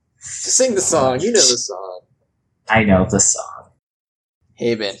Just sing the song. You know the song. I know the song.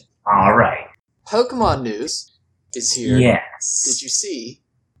 Hey, Ben. All right. Pokemon news is here. Yes. Did you see?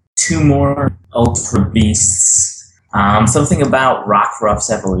 2 more Ultra Beasts. Something about Rockruff's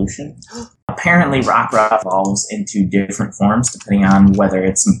evolution. Apparently, Rockruff evolves into different forms depending on whether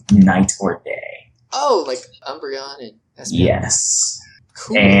it's night or day. Oh, like Umbreon and Espeon. Yes.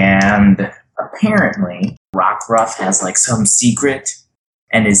 Cool. And apparently, Rockruff has like some secret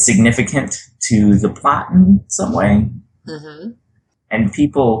and is significant to the plot in some way. Mm-hmm. And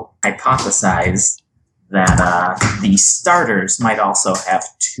people hypothesize that the starters might also have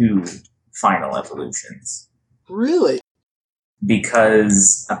 2 final evolutions. Really?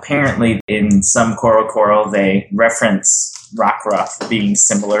 Because apparently in some Coral they reference Rockruff being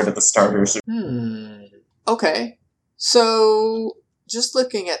similar to the starters. Okay. So, just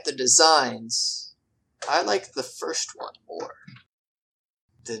looking at the designs, I like the first one more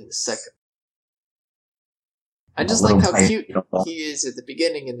than the second. I just like how cute he is at the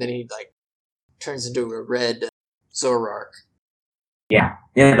beginning, and then he like turns into a red Zoroark. Yeah,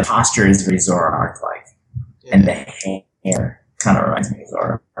 the posture is very Zoroark-like. Yeah. And the hair kind of reminds me of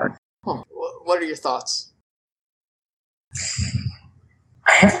Zoroark. Huh. What are your thoughts?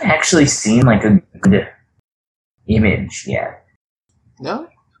 I haven't actually seen like a good image yet. No?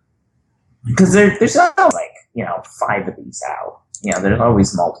 Because there's not like, 5 of these out. There's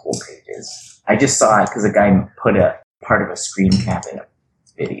always multiple pages. I just saw it because a guy put a part of a screen cap in a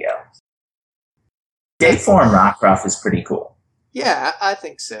video. Day form Rockruff is pretty cool. Yeah, I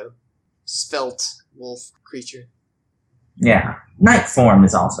think so. Svelte wolf creature. Yeah. Night form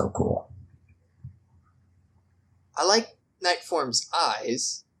is also cool. I like Night form's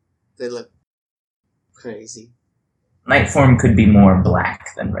eyes. They look crazy. Night form could be more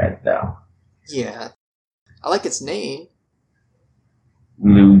black than red, though. Yeah. I like its name.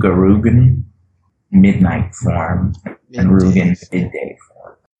 Lugarugan, midnight form, and Rugen, midday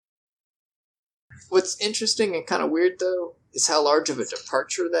form. What's interesting and kind of weird, though, is how large of a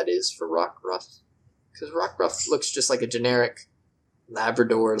departure that is for Rockruff. Because Rockruff looks just like a generic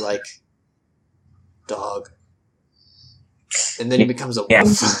Labrador-like dog. And then he becomes a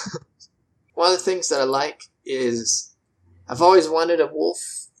wolf. One of the things that I like is I've always wanted a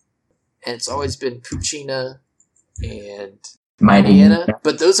wolf, and it's always been Poochyena and Mightyena,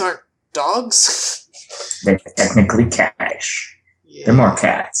 but those aren't dogs. They're technically cats. Yeah. They're more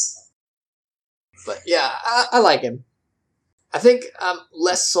cats. But yeah, I like him. I think I'm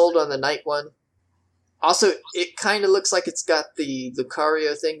less sold on the night one. Also, it kind of looks like it's got the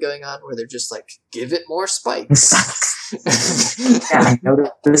Lucario thing going on where they're just like, give it more spikes. Yeah, I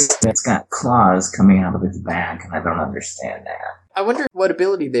noticed it's got claws coming out of its back, and I don't understand that. I wonder what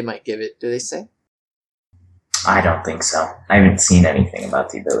ability they might give it. Do they say? I don't think so. I haven't seen anything about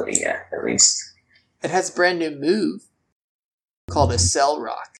the ability yet, at least. It has a brand new move called a Cell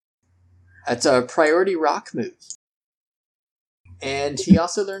Rock. It's a priority rock move. And he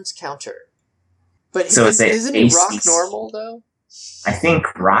also learns counter. But so isn't he rock normal, though? I think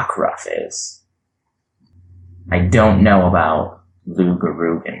Rockruff is. I don't know about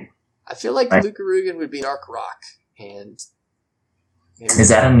Lugarugan. I feel like Lugarugan would be Dark Rock. And is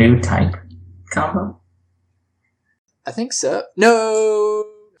that a new type combo? I think so. No!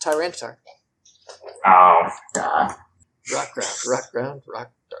 Tyranitar. Oh, duh. Rock ground,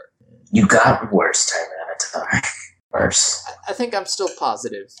 rock dark. You got worse Tyranitar. Worse. I think I'm still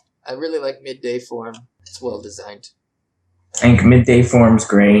positive. I really like midday form. It's well designed. I think midday form's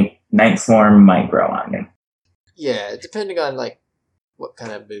great. Night form might grow on him. Yeah, depending on what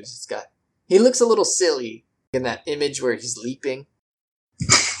kind of moves it's got. He looks a little silly in that image where he's leaping.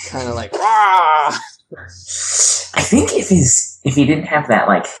 Kind of like, rah! I think if he didn't have that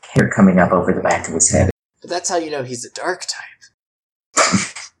hair coming up over the back of his head. But that's how you know he's a dark type.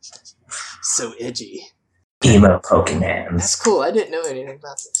 So edgy. Emo Pokemon. That's cool. I didn't know anything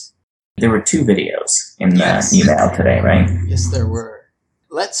about this. There were 2 videos in the email today, right? Yes, there were.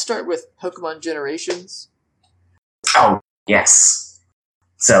 Let's start with Pokemon Generations. Oh, yes.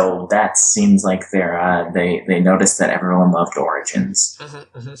 So that seems like they noticed that everyone loved Origins.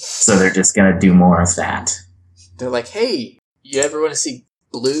 So they're just going to do more of that. They're like, hey, you ever want to see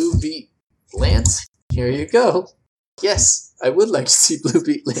Blue beat Lance? Here you go. Yes, I would like to see Blue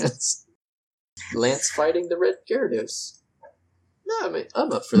beat Lance. Lance fighting the Red Gyarados. No, I mean,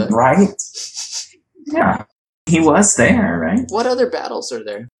 I'm up for that. Right? Yeah. He was there, right? What other battles are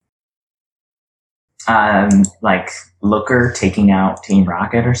there? Looker taking out Team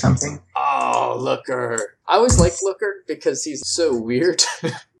Rocket or something. Oh, Looker. I always liked Looker because he's so weird.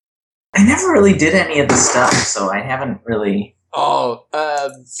 I never really did any of the stuff, so I haven't really Oh,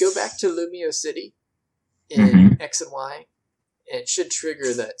 go back to Lumio City in Mhm. X and Y, and it should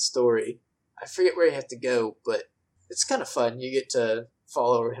trigger that story. I forget where you have to go, but it's kind of fun. You get to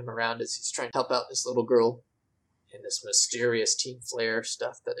follow him around as he's trying to help out this little girl in this mysterious Team Flare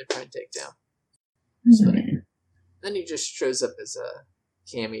stuff that they're trying to take down. So then he just shows up as a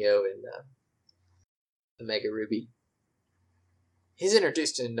cameo in Omega Ruby. He's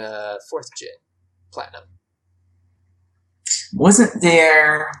introduced in 4th Gen Platinum. Wasn't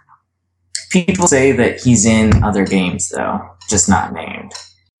there... People say that he's in other games, though, just not named.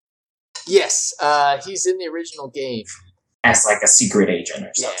 Yes, he's in the original game. As like a secret agent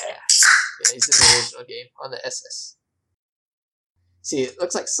or Yeah. something. Yeah, he's in the original game on the SS. See, it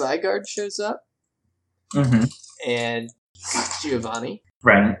looks like Zygarde shows up, Mm-hmm. and Giovanni.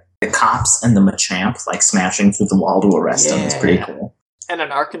 Right. The cops and the Machamp, like, smashing through the wall to arrest him is pretty Yeah. cool. And an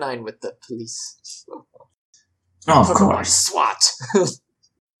Arcanine with the police. Oh, of Pokemon course. SWAT. That would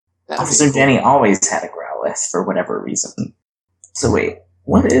be Officer cool. Jenny always had a Growlithe for whatever reason. So wait,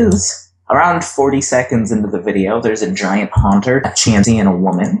 what is... Around 40 seconds into the video, there's a giant Haunter, a Chansey, and a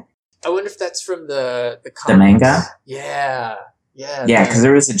woman. I wonder if that's from the The comics. manga? Yeah. Yeah. Yeah, because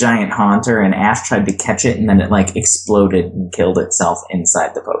there was a giant Haunter, and Ash tried to catch it, and then it, like, exploded and killed itself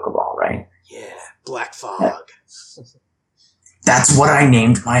inside the Pokeball, right? Yeah. Black Fog. That's what I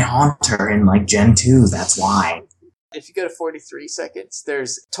named my Haunter in, like, Gen 2, that's why. If you go to 43 seconds,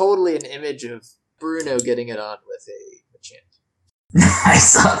 there's totally an image of Bruno getting it on with a Machamp. I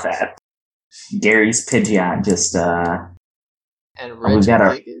saw that. Gary's Pidgeot just, And we got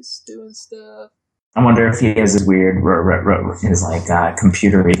our- Reggie is doing stuff. I wonder if he has his weird, his, like,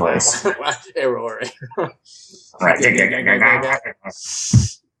 computery voice. Aurora.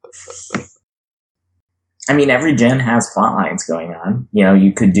 I mean, every gen has plot lines going on. You know,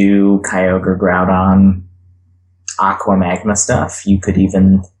 you could do Kyogre, Groudon, Aqua Magma stuff. You could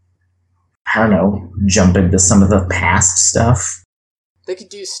even, I don't know, jump into some of the past stuff. They could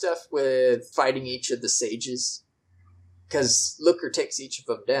do stuff with fighting each of the sages. Because Looker takes each of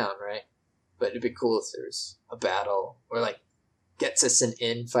them down, right? But it'd be cool if there's a battle. Or, like, Getsus and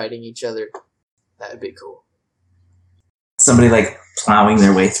In fighting each other. That would be cool. Somebody, like, plowing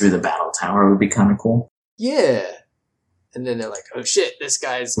their way through the battle tower would be kind of cool. Yeah. And then they're like, oh shit, this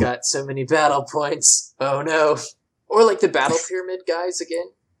guy's got so many battle points. Oh no. Or like the Battle Pyramid guys again.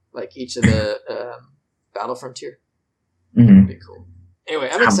 Like each of the Battle Frontier. Mm-hmm. That'd be cool. Anyway,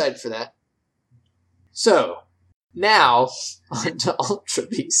 I'm excited for that. So, now, on to Ultra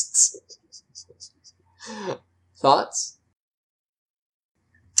Beasts. Thoughts?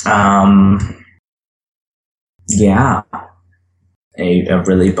 Yeah. A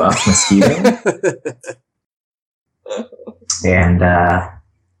really buff mosquito. And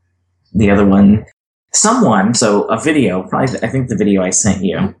the other one, so a video, probably I think the video I sent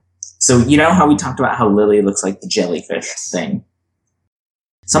you. So you know how we talked about how Lily looks like the jellyfish thing?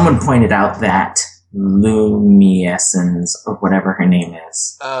 Someone pointed out that Lumiescence, or whatever her name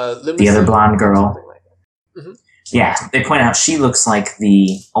is, the other blonde girl. Like mm-hmm. Yeah, they point out she looks like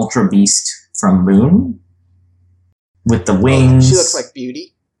the Ultra Beast from Moon. With the wings. She looks like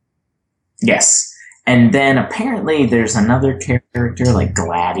Beauty. Yes. And then apparently there's another character like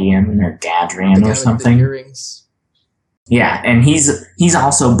Gladian or Gadrian or something. With the earrings. Yeah, and he's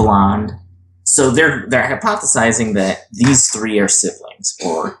also blonde. So they're hypothesizing that these three are siblings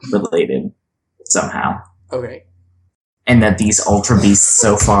or related somehow. Okay. And that these Ultra Beasts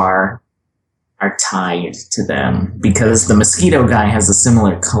so far are tied to them because the mosquito guy has a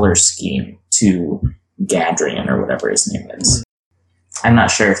similar color scheme to Gadrian or whatever his name is. I'm not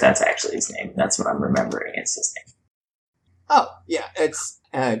sure if that's actually his name. That's what I'm remembering. It's his name. Oh, yeah, it's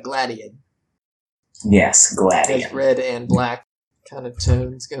Gladian. Yes, There's Gladian. red and black kind of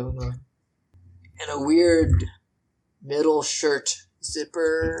tones going on. And a weird middle shirt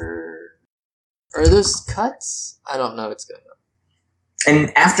zipper. Are those cuts? I don't know what's going on.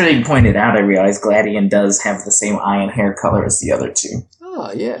 And after they pointed out, I realized Gladian does have the same eye and hair color as the other two.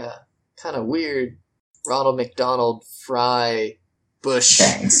 Oh, yeah. Kind of weird. Ronald McDonald Fry Bush.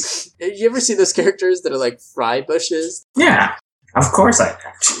 Thanks. You ever see those characters that are like Fry Bushes? Yeah, of course I have.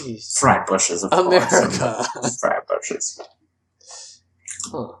 Jeez. Fry bushes, of America. course. Fry bushes.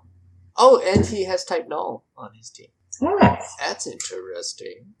 Huh. Oh, and he has Type Null on his team. Oh. That's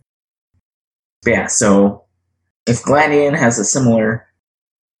interesting. Yeah, so if Gladian has a similar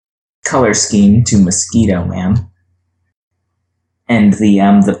color scheme to Mosquito Man, and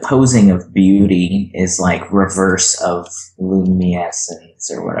the posing of Beauty is like reverse of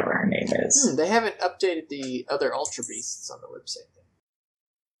Lumiescence or whatever her name is. They haven't updated the other Ultra Beasts on the website.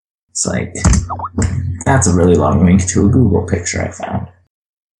 It's like, that's a really long link to a Google picture I found.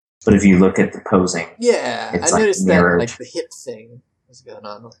 But if you look at the posing, Yeah, it's I like noticed mirrored. that, like, the hip thing was going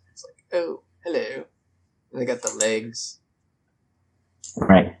on. It's like, oh, hello. And they got the legs.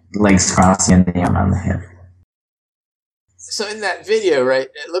 Right. Legs crossing and the arm on the hip. So in that video, right,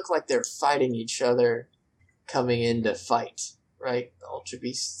 it looked like they're fighting each other coming in to fight, right? The Ultra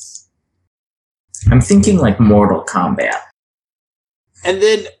Beasts. I'm thinking like Mortal Kombat. And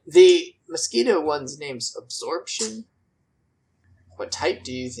then the mosquito one's name's Absorption. What type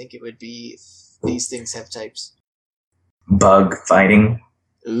do you think it would be if these things have types? Bug fighting.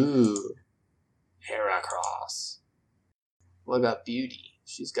 Ooh. Heracross. What about Beauty?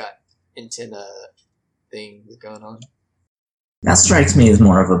 She's got antenna things going on. That strikes me as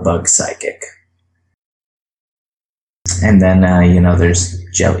more of a bug psychic. And then, there's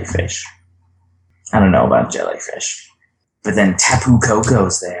jellyfish. I don't know about jellyfish. But then Tapu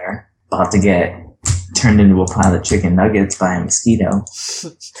Koko's there, about to get turned into a pile of chicken nuggets by a mosquito.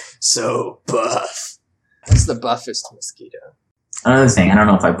 So buff. That's the buffest mosquito. Another thing, I don't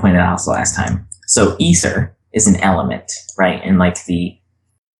know if I pointed out this last time. So ether is an element, right? In like the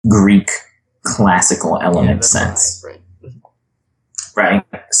Greek classical element sense. Right. Right?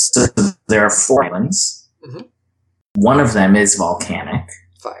 So there are 4 islands. Mhm. One of them is volcanic.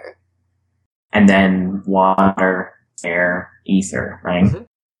 Fire. And then water, air, ether, right? Mhm.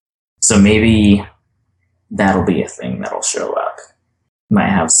 So maybe that'll be a thing that'll show up. Might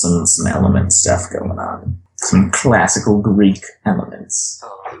have some element stuff going on. Some classical Greek elements.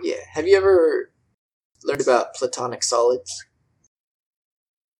 Oh, yeah. Have you ever learned about platonic solids?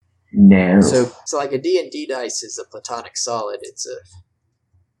 No. So like a D&D dice is a platonic solid. It's a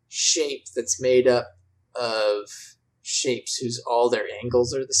shape that's made up of shapes whose all their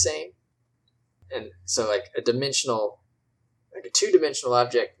angles are the same. And so like a 2-dimensional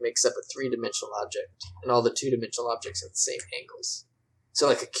object makes up a 3-dimensional object, and all the 2-dimensional objects have the same angles. So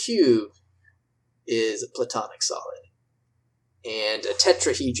like a cube is a platonic solid. And a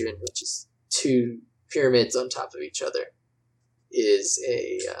tetrahedron, which is 2 pyramids on top of each other, is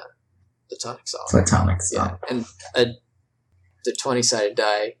a platonic solid. Platonic solid. Yeah, and the 20-sided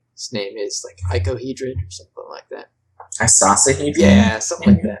die's name is like icosahedron or something like that. Isosahedron? Yeah,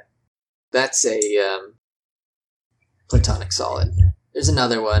 something like that. That's a platonic solid. There's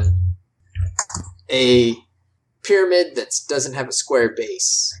another one. A pyramid that doesn't have a square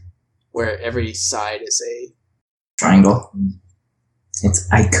base, where every side is a triangle. It's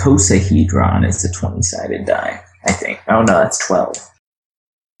icosahedron. It's a 20-sided die, I think. Oh no, that's 12.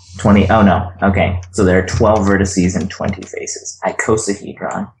 20. Oh no. Okay, so there are 12 vertices and 20 faces.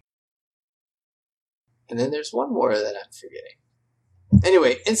 Icosahedron. And then there's one more that I'm forgetting.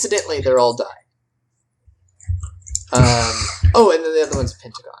 Anyway, incidentally, they're all dying. And then the other one's a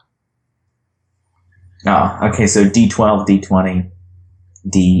pentagon. Oh, okay, so D12, D20,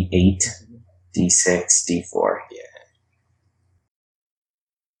 D8, D6, D4. Yeah.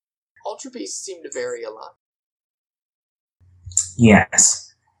 Ultra Beasts seem to vary a lot.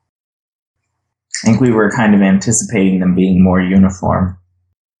 Yes. I think we were kind of anticipating them being more uniform,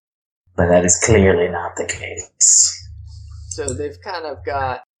 but that is clearly not the case. So they've kind of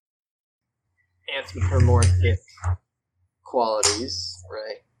got anthropomorphic qualities,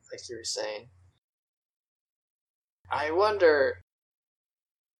 right? Like you were saying. I wonder,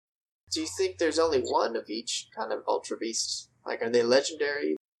 do you think there's only one of each kind of Ultra Beast? Like, are they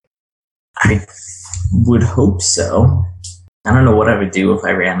legendary? I would hope so. I don't know what I would do if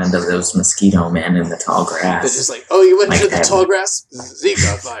I ran into those mosquito men in the tall grass. They're just like, oh, you went into Like the tall grass?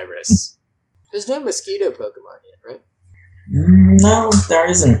 Zika virus. There's no mosquito Pokemon yet, right? No, there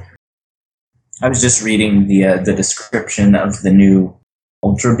isn't. I was just reading the description of the new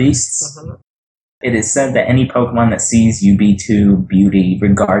Ultra Beasts. Mm-hmm. It is said that any Pokemon that sees UB2 Beauty,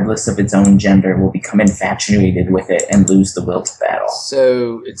 regardless of its own gender, will become infatuated with it and lose the will to battle.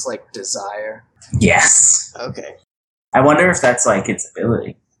 So it's like Desire. Yes. Okay. I wonder if that's like its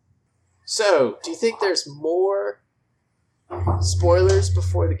ability. So, do you think there's more spoilers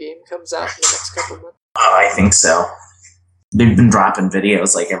before the game comes out in the next couple of months? Oh, I think so. They've been dropping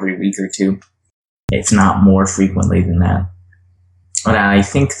videos like every week or two, if not more frequently than that. But I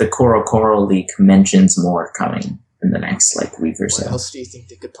think the Coral leak mentions more coming in the next week or so. What else do you think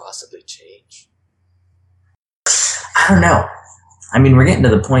they could possibly change? I don't know. I mean, we're getting to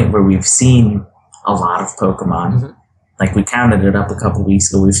the point where we've seen a lot of Pokemon. Mm-hmm. Like, we counted it up a couple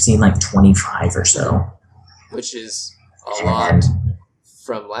weeks ago. We've seen 25 or so. Which is a lot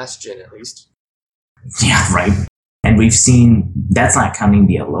from last gen, at least. Yeah, right. And we've seen, that's not counting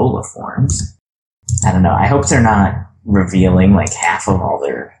the Alola forms. I don't know. I hope they're not revealing like half of all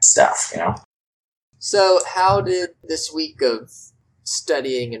their stuff, you know? So, how did this week of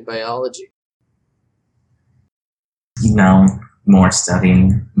studying in biology? You know, more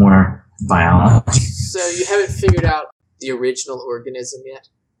studying, more biology. So, you haven't figured out the original organism yet?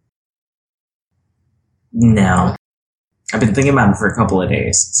 No. I've been thinking about it for a couple of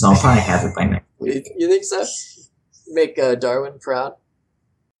days, so I'll probably have it by next week. You think so? Make Darwin proud?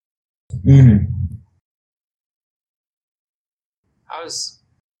 Mm-hmm. I was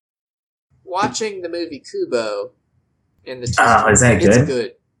watching the movie Kubo in the Oh, is that good? It's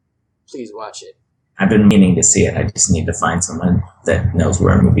good. Please watch it. I've been meaning to see it. I just need to find someone that knows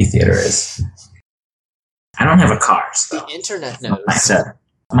where a movie theater is. I don't have a car, so The internet knows.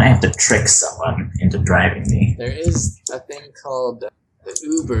 I might have to trick someone into driving me. There is a thing called the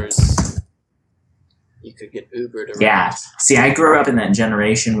Ubers. You could get Ubered around. Yeah. See, I grew up in that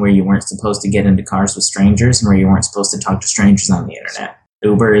generation where you weren't supposed to get into cars with strangers and where you weren't supposed to talk to strangers on the internet.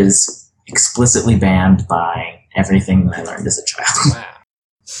 Uber is explicitly banned by everything that I learned as a child. Wow.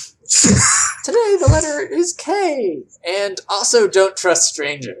 Today the letter is K. And also don't trust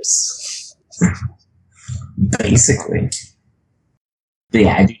strangers. Basically. But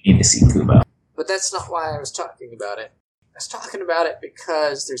yeah, I do need to see Kubo. But that's not why I was talking about it. I was talking about it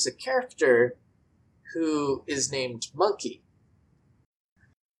because there's a character who is named Monkey.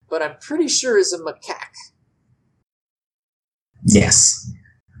 But I'm pretty sure is a macaque. Yes.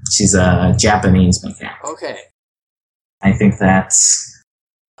 She's a Japanese macaque. Okay. I think that's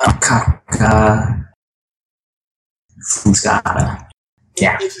Akaka Fusada.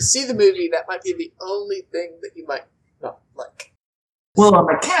 Yeah. If you see the movie, that might be the only thing that you might not like. Well, a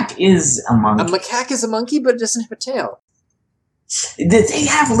macaque is a monkey. A macaque is a monkey, but it doesn't have a tail. They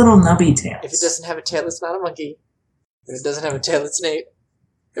have little nubby tails. If it doesn't have a tail, it's not a monkey. If it doesn't have a tail, it's an ape.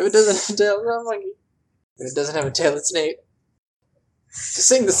 If it doesn't have a tail, it's not a monkey. If it doesn't have a tail, it's an ape. Just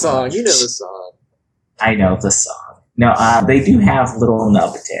sing the song. You know the song. I know the song. No, they do have little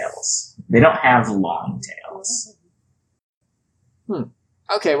nub tails. They don't have long tails.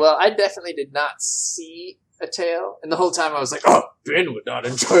 Okay, well, I definitely did not see a tail, and the whole time I was like, oh, Ben would not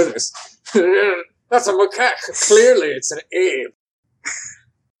enjoy this. That's a macaque. Clearly, it's an ape.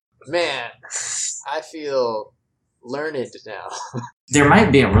 Man, I feel learned now. There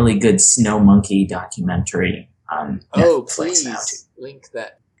might be a really good snow monkey documentary on Netflix now, too. Link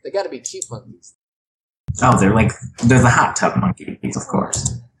that. They gotta be cute monkeys. Oh, they're the hot tub monkeys, of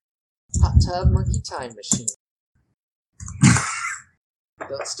course. Hot tub monkey time machine.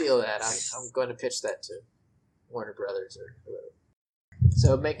 Don't steal that. I'm going to pitch that to Warner Brothers or whoever.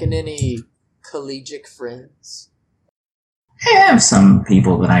 So, making any collegiate friends? I have some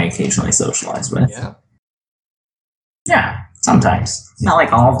people that I occasionally socialize with. Yeah. Yeah, sometimes. Not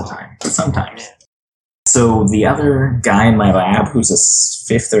like all the time, but sometimes. So the other guy in my lab, who's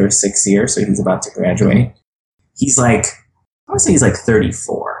a 5th or 6th year, so he's about to graduate, he's like, I would say he's like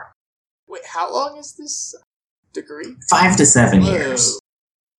 34. Wait, how long is this degree? 5 to 7 years.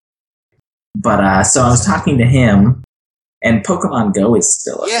 But, so I was talking to him, and Pokemon Go is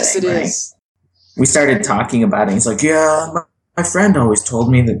still a thing, right? Is. We started talking about it, he's like, yeah, my friend always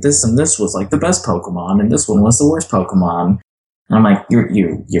told me that this and this was like the best Pokemon, and this one was the worst Pokemon. And I'm like,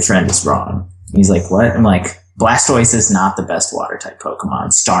 your friend is wrong. And he's like, what? I'm like, Blastoise is not the best water-type Pokemon.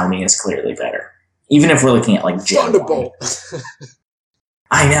 Starmie is clearly better. Even if we're looking at, like, Gen Thunderbolt.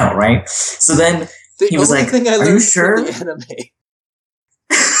 I know, right? So then he was like, are you sure? The anime.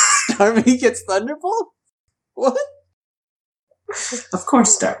 Starmie gets Thunderbolt? What? Of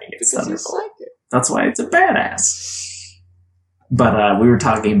course Starmie gets Because Thunderbolt. That's why it's a badass. But we were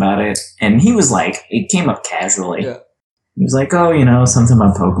talking about it, and he was like, it came up casually. Yeah. He was like, oh, something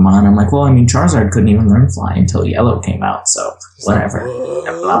about Pokemon. I'm like, well, I mean, Charizard couldn't even learn Fly until Yellow came out, so whatever.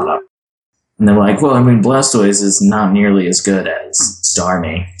 And blah, blah. And they were like, well, I mean, Blastoise is not nearly as good as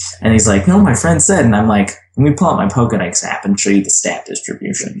Starmie. And he's like, no, my friend said. And I'm like, let me pull out my Pokedex app and show you the stat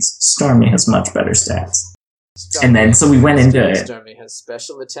distributions. Starmie has much better stats. And then, so we went into it. Starmie has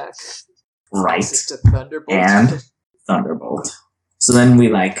special attack. Right. Access to Thunderbolt. And Thunderbolt. So then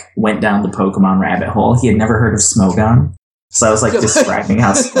we, went down the Pokemon rabbit hole. He had never heard of Smogon. So I was, describing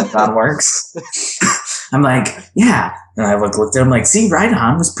how Smogon works. I'm like, yeah. And I looked at him see,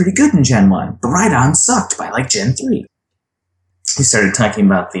 Rhydon was pretty good in Gen 1, but Rhydon sucked by, Gen 3. We started talking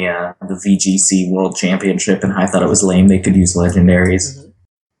about the VGC World Championship, and I thought it was lame they could use legendaries. Mm-hmm.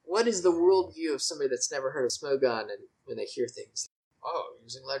 What is the worldview of somebody that's never heard of Smogon and when they hear things? Oh,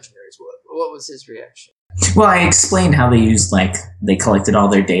 using legendaries. What was his reaction? Well, I explained how they used, they collected all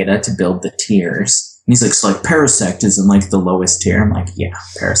their data to build the tiers. And he's like, so, Parasect is in, the lowest tier. I'm like, yeah,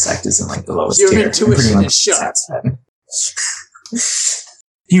 Parasect is in, the lowest tier. Your intuition is shot.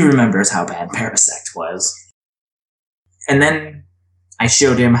 He remembers how bad Parasect was. And then I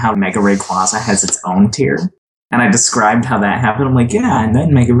showed him how Mega Rayquaza has its own tier. And I described how that happened. I'm like, yeah, and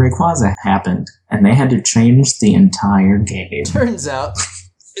then Mega Rayquaza happened. And they had to change the entire game. Turns out,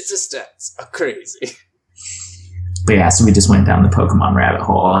 its stats are crazy. But yeah, so we just went down the Pokemon rabbit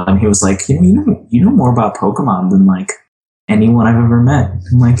hole. And he was like, you know more about Pokemon than, like, anyone I've ever met.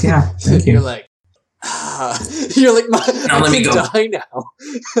 I'm like, yeah, thank you. You're like, Now let me go. Die now.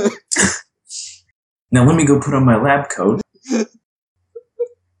 Now let me go put on my lab coat.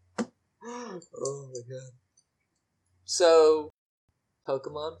 Oh my god. So,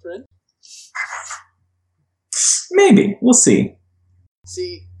 Pokemon friend? Maybe. We'll see.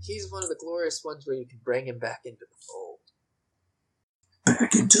 See, he's one of the glorious ones where you can bring him back into the fold.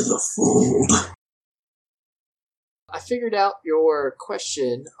 Back into the fold. I figured out your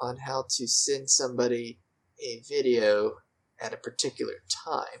question on how to send somebody a video at a particular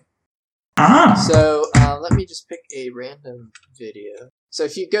time. So let me just pick a random video. So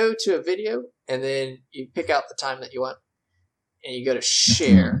if you go to a video and then you pick out the time that you want and you go to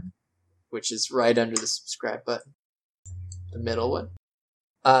share, which is right under the subscribe button, the middle one,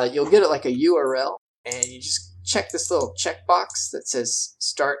 you'll get it like a URL and you just check this little checkbox that says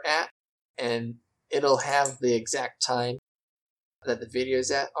start at and it'll have the exact time that the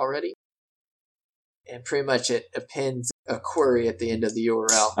video's at already. And pretty much it appends a query at the end of the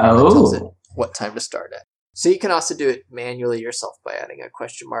URL that tells it what time to start at. So you can also do it manually yourself by adding a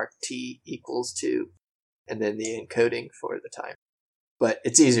question mark T equals to and then the encoding for the time. But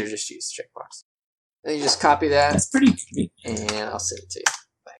it's easier just to use the checkbox. Then you just copy that. That's pretty convenient. And I'll send it to you.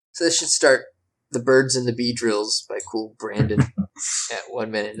 Bye. So this should start The Birds and the Bee Drills by Cool Brandon at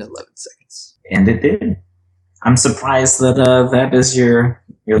 1 minute and 11 seconds. And it did. I'm surprised that that is your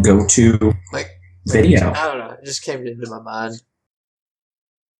go-to video. I don't know. It just came into my mind.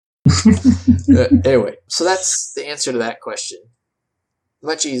 Anyway, so that's the answer to that question.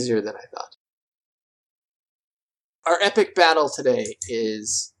 Much easier than I thought. Our epic battle today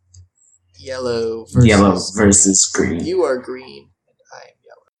is yellow versus green. You are green and I am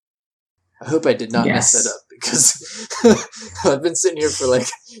yellow. I hope I did not mess that up because I've been sitting here for like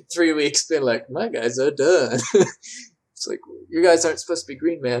 3 weeks being like, my guys are done. It's like, you guys aren't supposed to be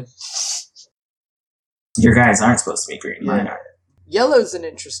green, man. Your guys aren't supposed to be green. Mine are. Yellow's an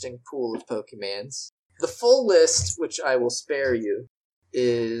interesting pool of Pokemans. The full list, which I will spare you,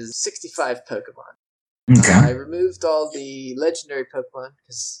 is 65 Pokemon. Okay. I removed all the legendary Pokemon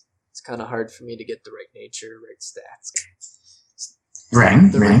because it's kind of hard for me to get the right nature, right stats.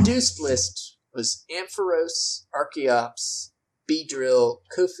 Right. The reduced list was Ampharos, Archeops, Beedrill,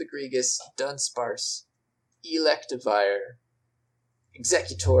 Cofagrigus, Dunsparce, Electivire,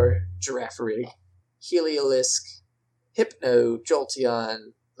 Executor, Girafarig, Heliolisk, Hypno,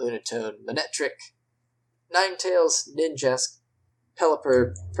 Jolteon, Lunatone, Manectric, Ninetales, Ninjask,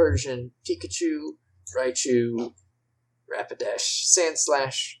 Pelipper, Persian, Pikachu, Raichu, Rapidash,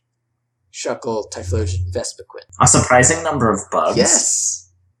 Sandslash, Shuckle, Typhlosion, Vespiquen. A surprising number of bugs.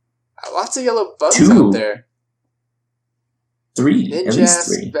 Yes! Lots of yellow bugs 2. out there. 3. Ninjask, at least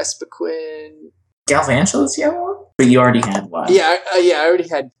 3. Vespiquen. Galvantula's yellow? But you already had one. Yeah, I already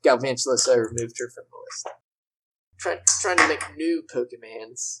had Galvantula, so I removed her from the list. Trying to make new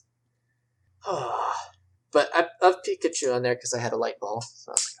Pokemans. But I love Pikachu on there because I had a light ball.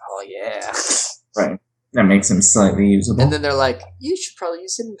 So I was like, oh yeah. Right. That makes him slightly usable. And then they're like, you should probably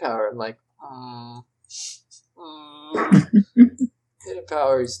use Hidden Power. I'm like, Hidden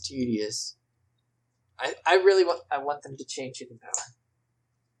Power is tedious. I really want them to change Hidden Power.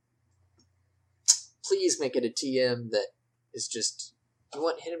 Please make it a TM that is just, you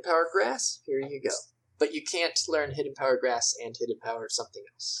want Hidden Power Grass? Here you go. But you can't learn Hidden Power Grass and Hidden Power something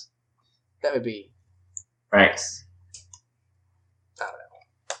else. That would be... Right. I don't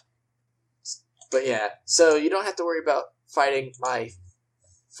know. But yeah, so you don't have to worry about fighting my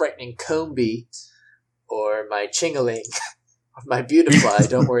frightening Combee or my Chingaling or my Beautifly.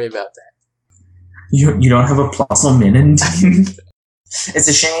 Don't worry about that. You don't have a Plusle team? It's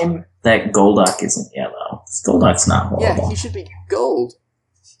a shame that Golduck isn't yellow. Golduck's not horrible. Yeah, he should be gold.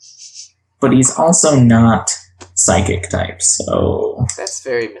 But he's also not psychic type, so... That's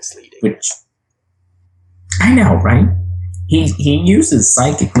very misleading. Which... I know, right? He uses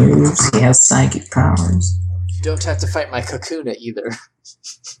psychic moves. He has psychic powers. You don't have to fight my Kakuna either.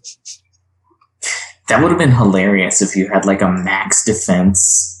 That would have been hilarious if you had like a max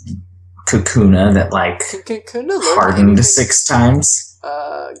defense Kakuna that like Kakuna hardened 6 times.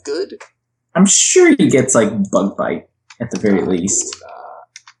 Good. I'm sure he gets like bug bite at the very least.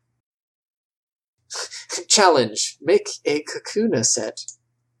 Challenge. Make a Kakuna set.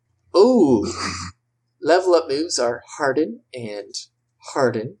 Ooh. Level up moves are Harden and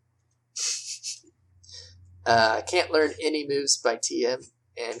Harden. Can't learn any moves by TM,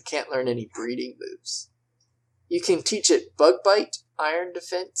 and can't learn any breeding moves. You can teach it Bug Bite, Iron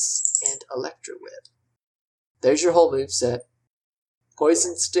Defense, and Electro Web. There's your whole move set.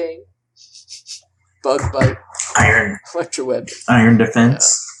 Poison Sting, Bug Bite, Iron Electro Web. Iron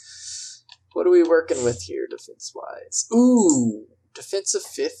Defense. What are we working with here, defense-wise? Ooh, defense of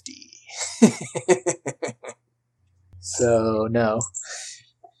 50. So, no.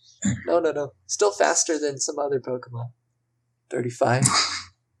 No. Still faster than some other Pokemon. 35.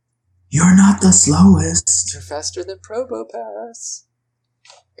 You're not the slowest. You're faster than Probopass.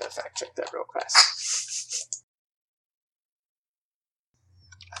 Gotta fact check that real fast.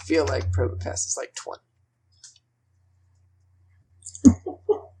 I feel like Probopass is like 20.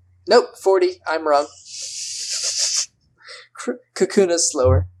 Nope, 40. I'm wrong. Kakuna's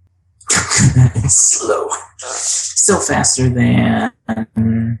slower. Slow. Still faster than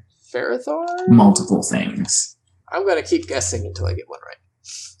Ferrothorn? multiple things. I'm gonna keep guessing until I get one right.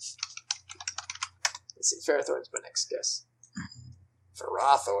 Let's see, Ferrothorn's my next guess.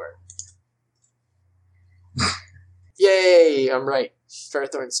 Ferrothorn. Yay, I'm right.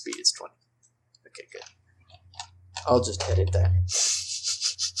 Ferrothorn's speed is 20. Okay, good. I'll just edit that.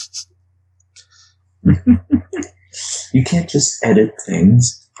 You can't just edit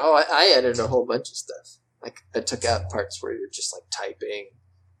things. Oh, I edited a whole bunch of stuff. Like, I took out parts where you're just, like, typing,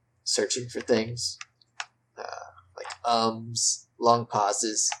 searching for things. Like, long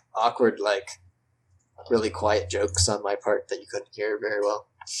pauses, awkward, like, really quiet jokes on my part that you couldn't hear very well.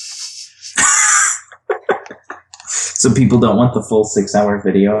 So people don't want the full 6-hour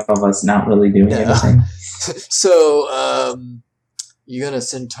video of us not really doing anything? So, you gonna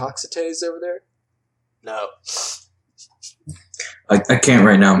send Toxitates over there? No. I can't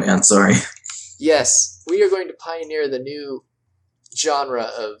right now, man. Sorry. Yes, we are going to pioneer the new genre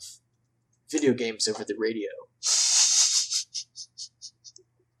of video games over the radio.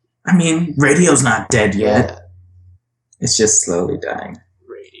 I mean, radio's not dead yet. Yeah. It's just slowly dying.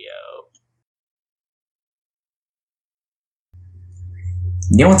 Radio.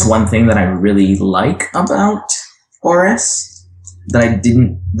 You know what's one thing that I really like about Oris that I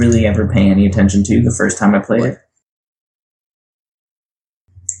didn't really ever pay any attention to the first time I played it?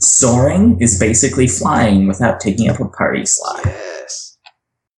 Soaring is basically flying without taking up a party slot. Yes.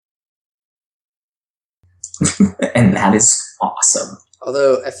 And that is awesome.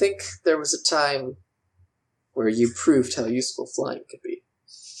 Although, I think there was a time where you proved how useful flying could be.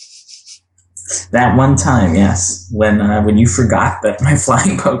 That one time, yes, when you forgot that my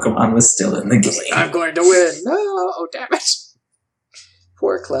flying Pokemon was still in the game. I'm going to win! No! Oh, damn it!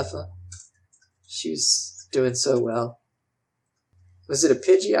 Poor Cleffa. She's doing so well. Was it a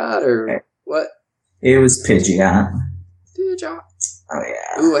Pidgeot or what? It was Pidgeot. Pidgeot. Oh,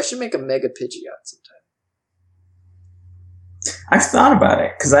 yeah. Ooh, I should make a Mega Pidgeot sometime. I've thought about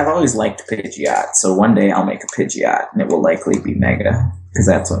it, because I've always liked Pidgeot, so one day I'll make a Pidgeot, and it will likely be Mega, because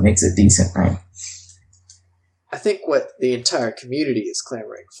that's what makes it decent, right? I think what the entire community is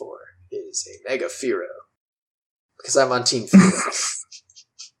clamoring for is a Mega Fearow. Because I'm on Team Fearow.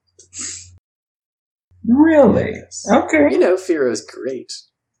 Really? Okay. You know, Fearow's great.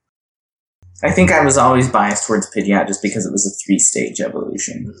 I think I was always biased towards Pidgeot just because it was a 3-stage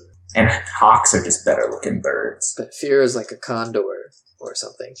evolution. And hawks are just better looking birds. But Fearow's like a condor or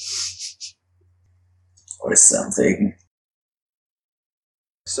something. Or something.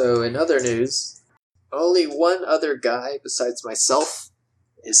 So, in other news, only one other guy besides myself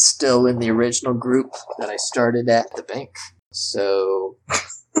is still in the original group that I started at the bank. So,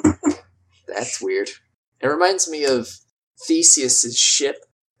 that's weird. It reminds me of Theseus' ship.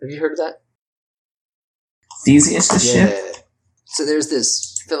 Have you heard of that? Theseus' ship? So there's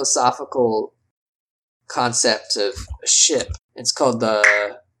this philosophical concept of a ship. It's called the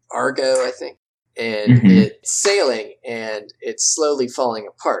Argo, I think. And it's sailing, and it's slowly falling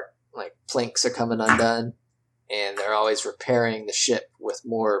apart. Like, planks are coming undone, and they're always repairing the ship with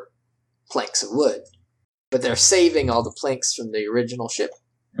more planks of wood. But they're saving all the planks from the original ship.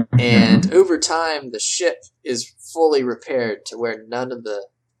 And over time, the ship is fully repaired to where none of the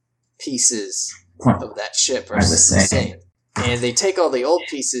pieces of that ship are the same. And they take all the old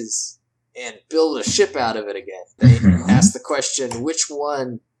pieces and build a ship out of it again. They ask the question, which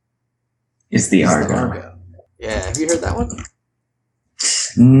one is the Argo? Yeah, have you heard that one?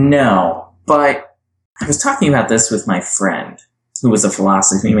 No, but I was talking about this with my friend, who was a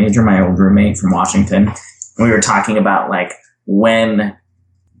philosophy major, my old roommate from Washington. We were talking about, like, when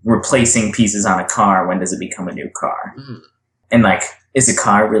replacing pieces on a car, when does it become a new car? Mm. And like, is a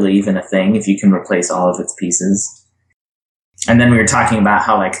car really even a thing if you can replace all of its pieces? And then we were talking about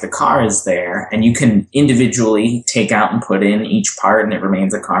how like the car is there and you can individually take out and put in each part and it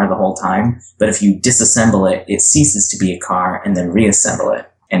remains a car the whole time. But if you disassemble it, it ceases to be a car and then reassemble it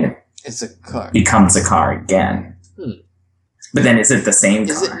and It's a car. becomes a car again. But then is it the same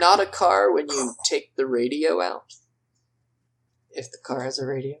car? Is it not a car when you take the radio out? If the car has a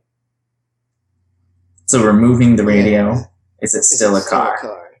radio? So removing the radio, is it still a car?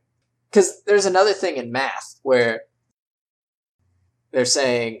 Because there's another thing in math where they're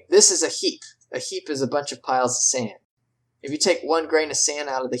saying, this is a heap. A heap is a bunch of piles of sand. If you take 1 grain of sand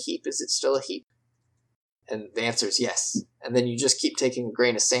out of the heap, is it still a heap? And the answer is yes. And then you just keep taking a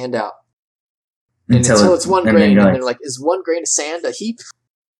grain of sand out. Until it's 1 grain, and they're like, is 1 grain of sand a heap?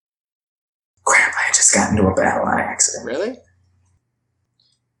 Crap, I just got into a battle on accident. Really?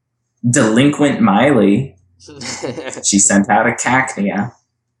 Delinquent Miley. She sent out a cacnea.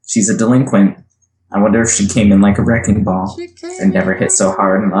 She's a delinquent. I wonder if she came in like a wrecking ball and never hit so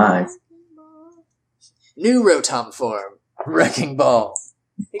hard in life. New Rotom form. Wrecking ball.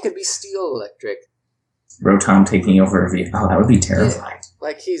 He could be steel electric. Rotom taking over a vehicle. Oh, that would be terrifying. Yeah,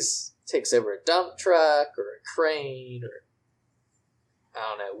 like takes over a dump truck or a crane or, I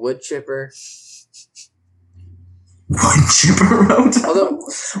don't know, wood chipper. Wood chipper Rotom? Although,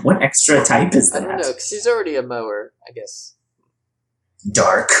 what extra type is that? I don't know, because he's already a mower, I guess.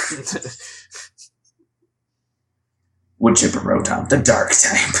 Dark. Wood chipper Rotom, the dark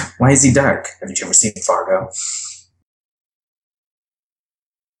type. Why is he dark? Haven't you ever seen Fargo?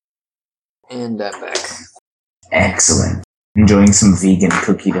 And I'm back. Excellent. Enjoying some vegan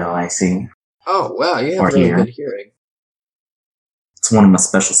cookie dough, I see. Oh, wow, you have Or really here. good hearing. It's one of my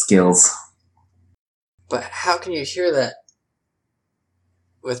special skills. But how can you hear that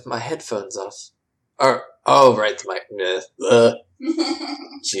with my headphones off? Or, oh, right, the mic.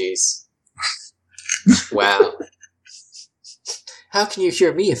 Jeez. Wow. How can you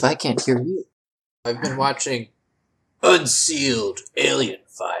hear me if I can't hear you? I've been watching Unsealed Alien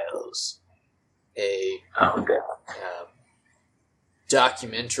Files, a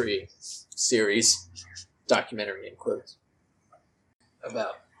documentary series, documentary in quotes,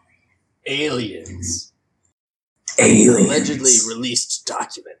 about aliens. Allegedly released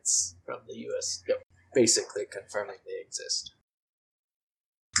documents from the U.S. basically confirming they exist.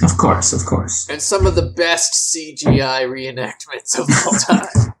 Of course. And some of the best CGI reenactments of all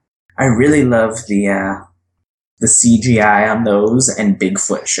time. I really love the CGI on those and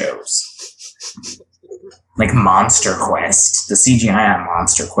Bigfoot shows. Like Monster Quest. The CGI on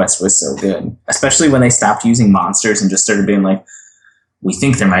Monster Quest was so good. Especially when they stopped using monsters and just started being like, we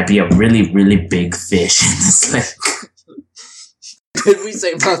think there might be a really, really big fish in this lake. Did we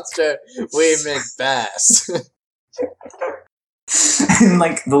say monster? We meant bass. And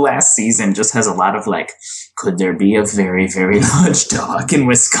like the last season just has a lot of like, could there be a very, very large dog in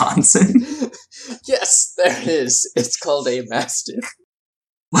Wisconsin? Yes, there is. It's called a mastiff.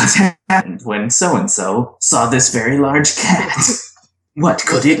 What happened when so-and-so saw this very large cat? What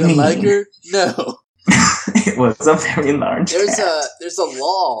could Was it it a mean? liger? No. It was a very large cat. There's a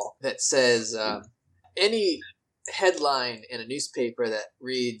law that says any headline in a newspaper that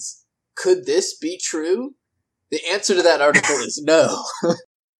reads, "Could this be true?" The answer to that article is no.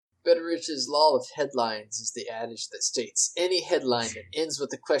 Betteridge's law of headlines is the adage that states any headline that ends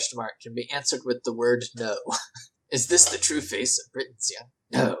with a question mark can be answered with the word no. Is this the true face of Britain's young?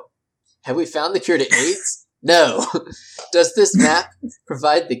 No. Have we found the cure to AIDS? No. Does this map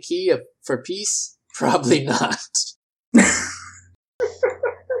provide the key for peace? Probably not.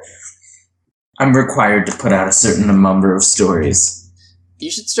 I'm required to put out a certain number of stories. You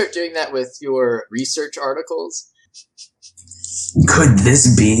should start doing that with your research articles. Could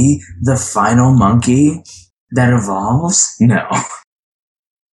this be the final monkey that evolves? No.